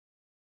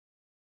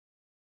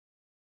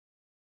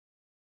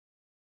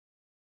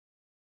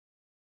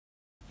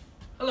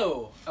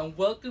Hello and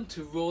welcome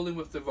to Rolling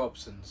with the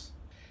Robsons.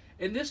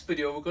 In this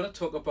video we're going to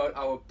talk about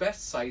our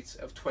best sites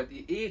of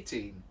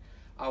 2018,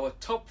 our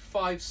top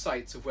 5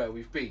 sites of where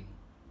we've been.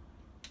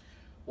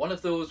 One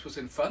of those was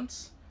in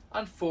France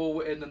and 4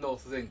 were in the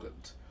north of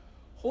England.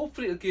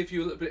 Hopefully it'll give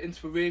you a little bit of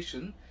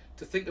inspiration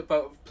to think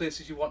about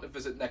places you want to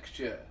visit next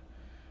year.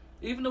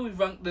 Even though we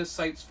ranked the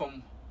sites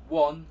from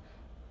 1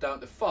 down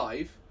to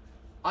 5,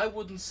 I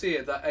wouldn't say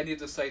that any of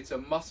the sites are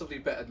massively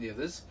better than the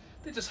others.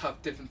 They just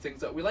have different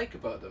things that we like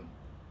about them.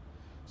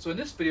 So in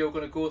this video we're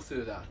going to go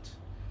through that.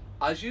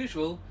 As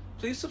usual,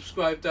 please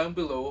subscribe down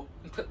below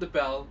and click the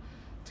bell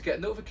to get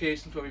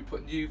notifications when we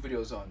put new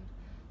videos on.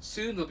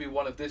 Soon there'll be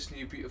one of this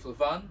new beautiful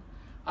van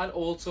and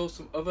also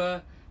some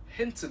other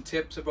hints and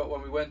tips about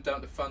when we went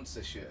down to France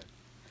this year.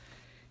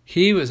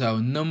 Here is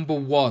our number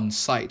 1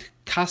 site,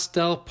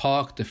 Castel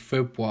Parc de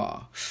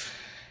Febroir.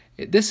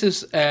 This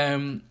is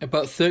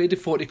about 30 to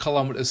 40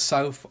 kilometers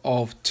south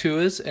of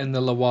Tours in the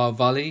Loire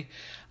Valley,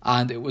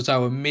 and it was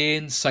our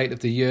main site of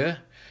the year.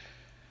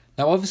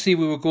 Now obviously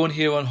we were going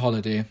here on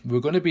holiday. We were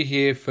going to be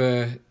here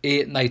for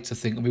 8 nights I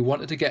think, and we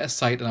wanted to get a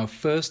site on our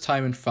first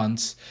time in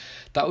France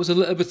that was a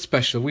little bit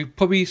special. We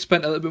probably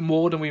spent a little bit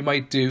more than we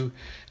might do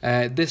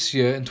this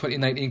year in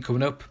 2019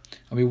 coming up,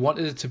 and we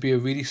wanted it to be a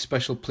really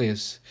special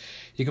place.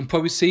 You can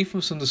probably see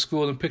from some of the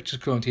scrolling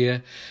pictures around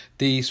here,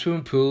 the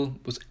swimming pool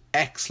was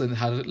excellent. It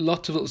had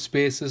lots of little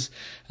spaces,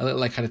 had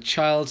a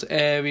child's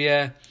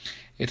area.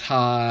 It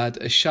had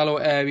a shallow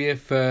area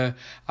for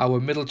our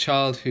middle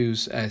child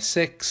who's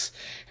 6.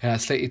 It had a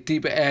slightly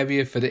deeper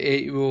area for the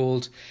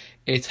 8-year-old.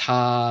 It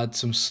had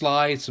some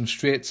slides, some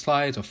straight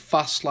slides or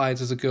fast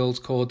slides as the girls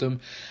called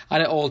them.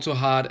 And it also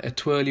had a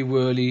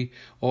twirly-whirly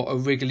or a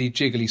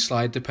wriggly-jiggly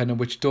slide depending on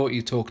which daughter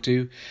you talk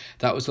to.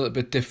 That was a little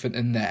bit different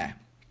in there.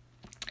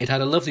 It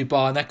had a lovely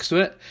bar next to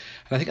it,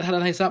 and I think it had a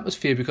nice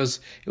atmosphere because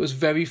it was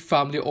very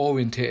family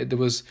orientated. There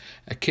was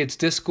a kids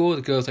disco,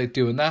 the girls liked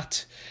doing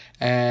that.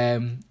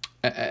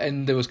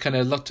 And there was kind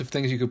of lots of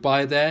things you could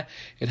buy there.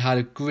 It had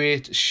a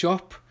great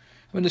shop.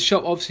 I mean, the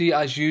shop, obviously,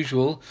 as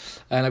usual,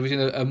 and I've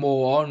seen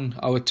more on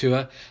our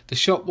tour, the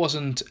shop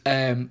wasn't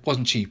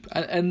cheap,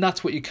 and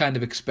that's what you kind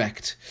of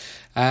expect.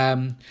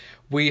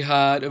 We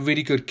had a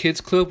really good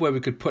kids club where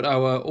we could put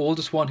our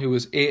oldest one, who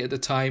was 8 at the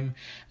time,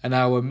 and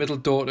our middle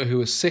daughter, who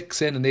was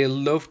 6, in, and they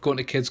loved going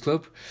to kids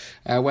club.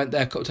 Went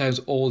there a couple of times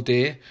all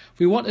day.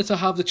 We wanted to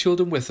have the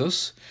children with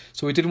us,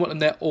 so we didn't want them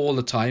there all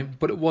the time,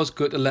 but it was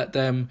good to let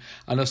them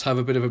and us have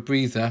a bit of a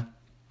breather,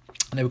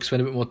 and then we could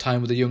spend a bit more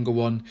time with the younger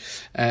one,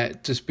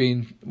 just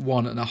being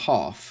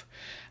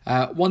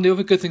 1.5. One of the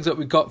other good things that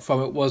we got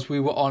from it was we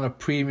were on a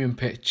premium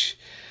pitch.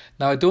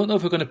 Now, I don't know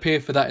if we're going to pay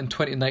for that in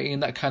 2019,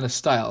 that kind of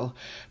style,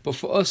 but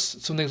for us,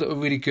 some things that were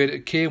really good,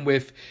 it came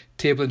with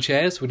table and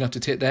chairs. We didn't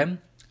have to take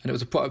them, and it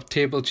was a pot of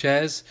table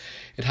chairs.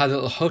 It had a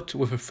little hut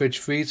with a fridge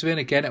freezer in.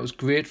 Again, it was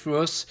great for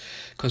us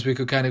because we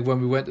could kind of,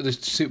 when we went to the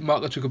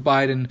supermarkets, we could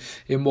buy it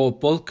in more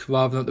bulk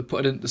rather than to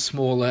put it in the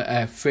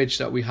smaller fridge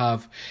that we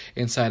have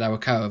inside our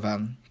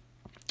caravan.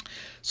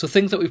 So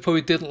things that we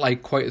probably didn't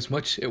like quite as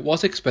much. It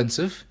was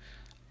expensive.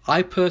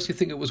 I personally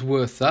think it was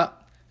worth that.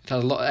 It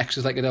had a lot of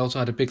extras, like it also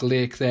had a big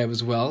lake there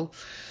as well.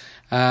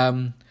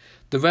 The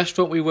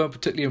restaurant we weren't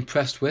particularly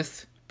impressed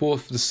with,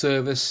 both the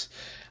service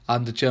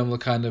and the general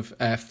kind of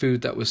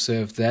food that was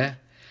served there.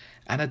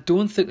 And I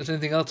don't think there's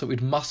anything else that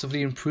we'd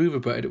massively improve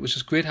about it. It was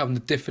just great having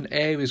the different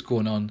areas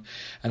going on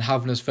and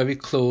having us very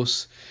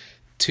close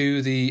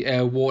to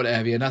the water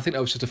area. And I think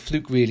that was just a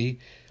fluke, really.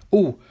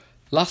 Oh,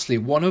 lastly,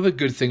 one other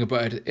good thing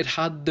about it, it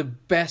had the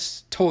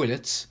best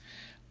toilets.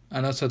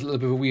 And that's a little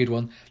bit of a weird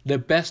one. The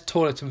best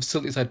toilets and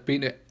facilities I'd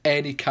been at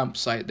any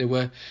campsite. They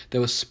were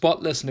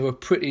spotless and they were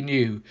pretty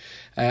new.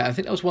 I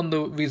think that was one of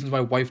the reasons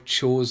my wife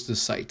chose the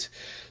site.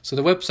 So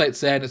the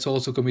website's there, and it's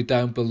also going to be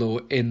down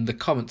below in the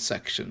comment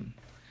section.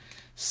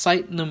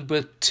 Site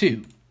number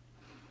 2.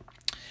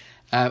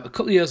 A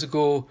couple of years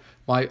ago,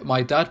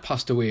 my dad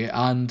passed away,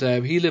 and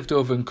he lived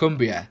over in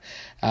Cumbria,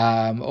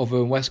 over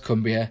in West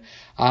Cumbria,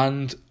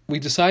 and we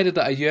decided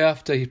that a year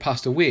after he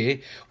passed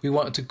away, we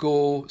wanted to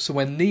go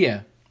somewhere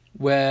near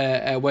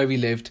where we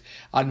lived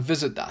and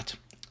visit that.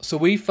 So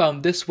we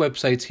found this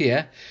website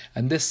here,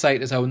 and this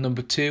site is our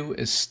number 2,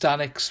 is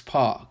Stanix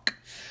Park.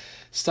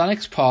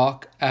 Stanix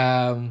Park,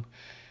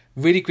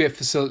 really great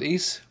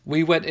facilities.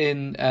 We went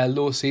in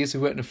low season,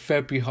 we went in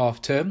February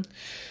half term,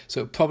 so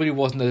it probably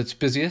wasn't at its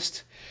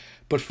busiest.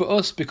 But for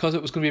us, because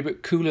it was going to be a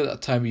bit cooler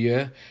that time of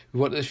year,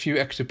 we wanted a few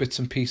extra bits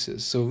and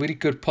pieces. So really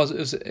good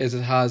positives is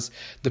it has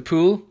the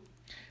pool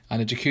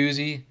and a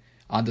jacuzzi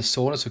and the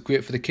sauna, so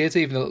great for the kids,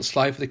 even a little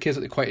slide for the kids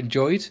that they quite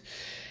enjoyed.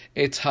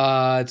 It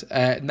had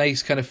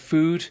nice kind of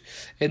food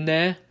in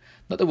there.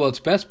 Not the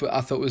world's best, but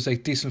I thought it was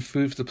like decent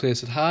food for the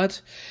place it had.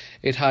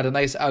 It had a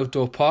nice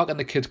outdoor park, and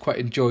the kids quite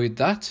enjoyed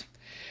that.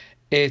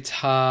 It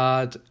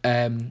had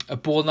a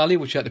bowling alley,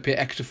 which you had to pay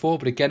extra for,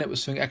 but again, it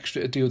was something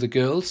extra to do with the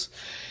girls.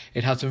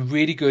 It had some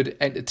really good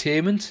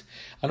entertainment.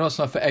 I know it's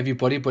not for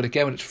everybody, but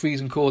again, when it's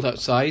freezing cold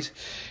outside,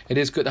 it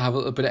is good to have a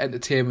little bit of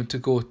entertainment to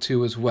go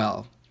to as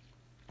well.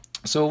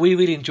 So we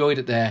really enjoyed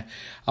it there,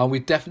 and we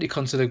definitely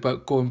considered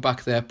about going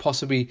back there,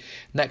 possibly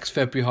next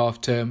February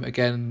half term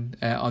again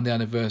on the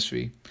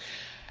anniversary.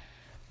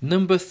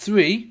 Number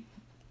 3,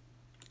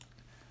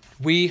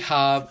 we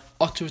have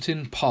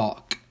Otterton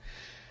Park.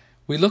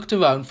 We looked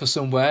around for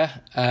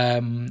somewhere.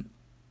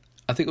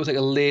 I think it was like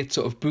a late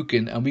sort of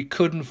booking, and we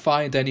couldn't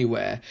find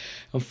anywhere.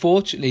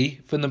 Unfortunately,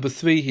 for number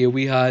 3 here,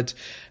 we had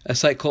a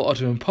site called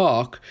Otterton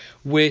Park,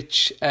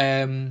 which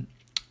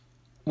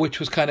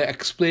was kind of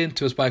explained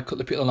to us by a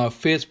couple of people on our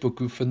Facebook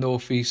group for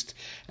North East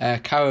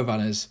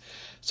caravanners.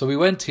 So we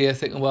went here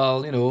thinking,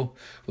 well,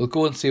 we'll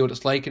go and see what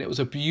it's like. And it was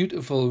a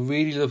beautiful,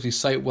 really lovely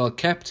site, well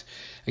kept.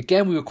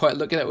 Again, we were quite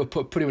lucky that we were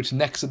put pretty much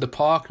next to the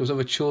park. There was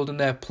other children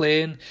there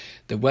playing.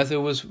 The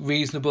weather was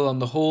reasonable on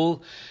the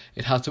whole.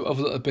 It had some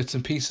other little bits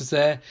and pieces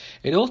there.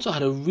 It also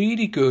had a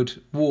really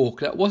good walk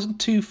that wasn't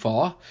too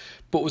far,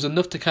 but was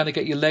enough to kind of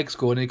get your legs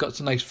going, and you got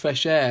some nice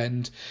fresh air.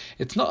 And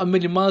it's not a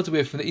million miles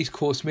away from the East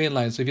Coast main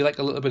line, so if you like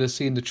a little bit of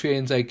seeing the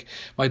trains, like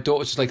my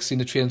daughter just likes seeing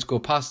the trains go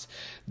past,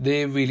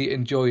 they really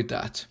enjoyed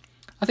that.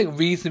 I think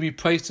reasonably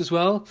priced as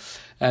well,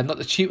 not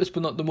the cheapest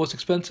but not the most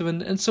expensive,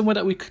 and somewhere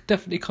that we could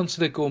definitely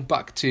consider going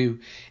back to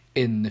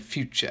in the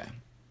future.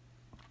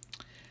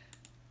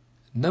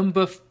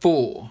 Number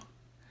 4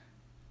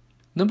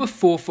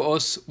 for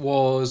us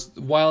was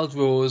Wild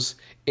Rose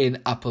in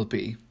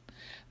Appleby.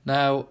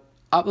 Now,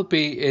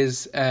 Appleby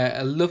is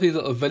a lovely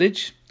little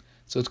village,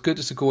 so it's good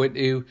just to go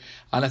into,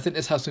 and I think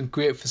this has some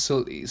great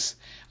facilities.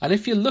 And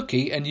if you're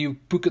lucky and you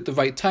book at the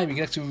right time, you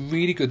can get some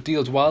really good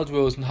deals. Wild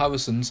Rose and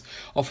Harrison's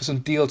offer some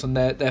deals on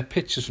their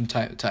pitches from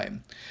time to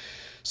time.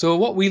 So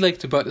what we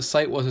liked about the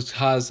site was it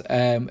has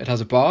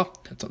a bar.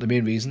 That's not the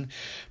main reason,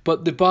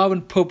 but the bar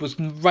and pub was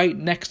right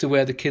next to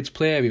where the kids'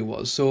 play area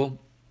was. So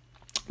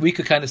we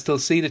could kind of still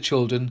see the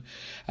children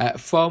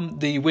from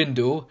the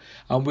window,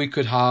 and we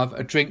could have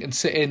a drink and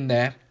sit in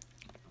there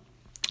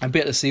and be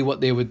able to see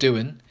what they were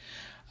doing.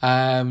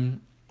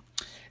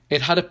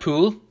 It had a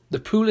pool. The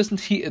pool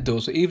isn't heated though,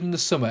 so even in the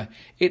summer,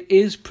 it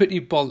is pretty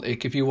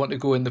Baltic if you want to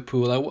go in the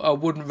pool. I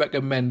wouldn't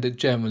recommend it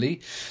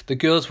generally. The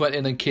girls went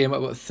in and came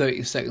out about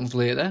 30 seconds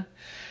later.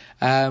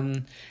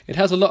 It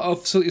has a lot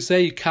of facilities there.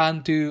 You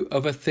can do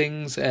other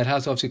things. It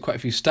has obviously quite a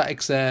few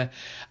statics there,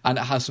 and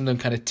it has some of them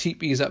kind of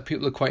teepees that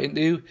people are quite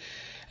into.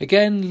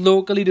 Again,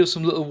 locally, there's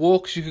some little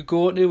walks you could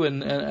go into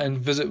and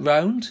visit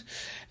round.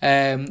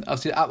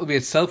 Obviously, Appleby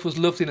itself was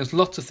lovely, and there's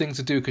lots of things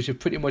to do because you're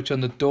pretty much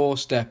on the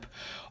doorstep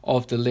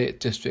of the Lake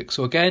District.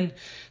 So again,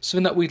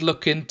 something that we'd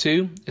look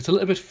into. It's a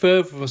little bit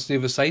further from us the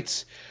other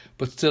sites,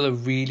 but still a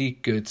really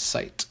good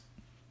site.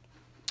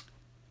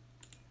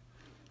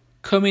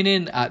 Coming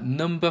in at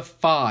number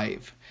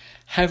 5,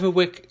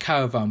 Heatherwick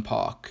Caravan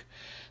Park.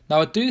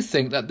 Now, I do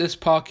think that this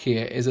park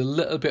here is a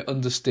little bit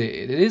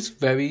understated. It is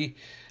very,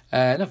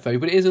 not very,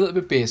 but it is a little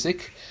bit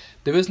basic.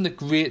 There isn't a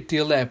great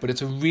deal there, but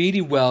it's a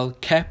really well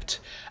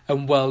kept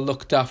and well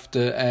looked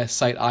after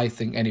site, I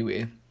think,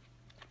 anyway.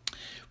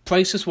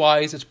 Prices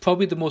wise, it's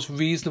probably the most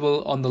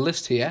reasonable on the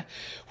list here,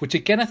 which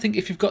again, I think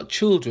if you've got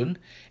children,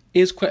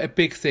 is quite a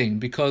big thing,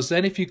 because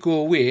then if you go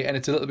away and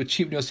it's a little bit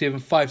cheap and you're saving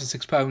 £5 to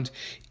 £6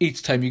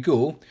 each time you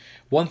go,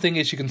 one thing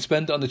is you can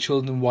spend it on the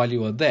children while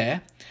you are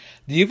there.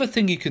 The other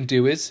thing you can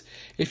do is,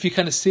 if you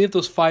kind of save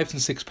those £5 and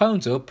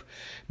 £6 up,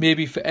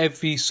 maybe for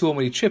every so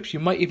many trips,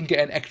 you might even get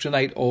an extra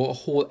night or a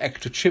whole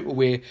extra trip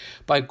away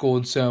by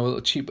going somewhere a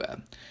little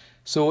cheaper.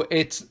 So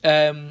it's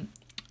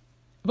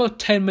about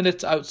 10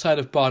 minutes outside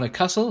of Barnard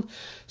Castle.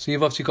 So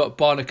you've obviously got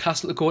Barnard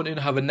Castle to go into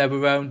and have a neb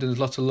around, and there's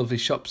lots of lovely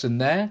shops in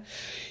there.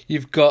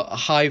 You've got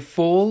High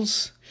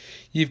Falls.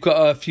 You've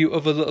got a few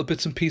other little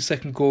bits and pieces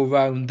that can go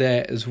around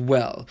there as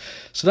well.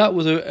 So that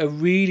was a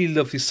really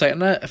lovely site.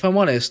 And if I'm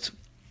honest,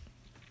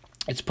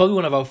 it's probably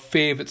one of our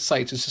favourite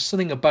sites. There's just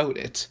something about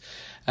it.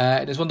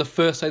 And it's one of the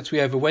first sites we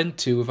ever went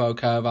to with our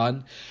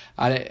caravan.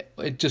 And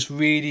it just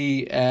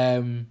really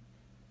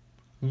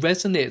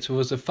resonates with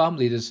us as a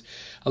family. There's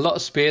a lot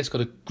of space,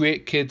 got a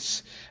great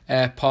kids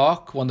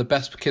park, one of the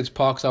best kids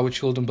parks our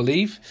children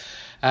believe.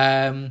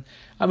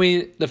 I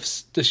mean,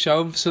 the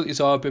showering facilities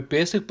are a bit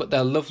basic, but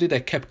they're lovely, they're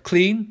kept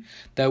clean,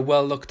 they're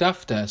well looked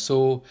after.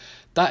 So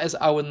that is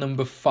our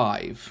number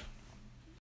 5.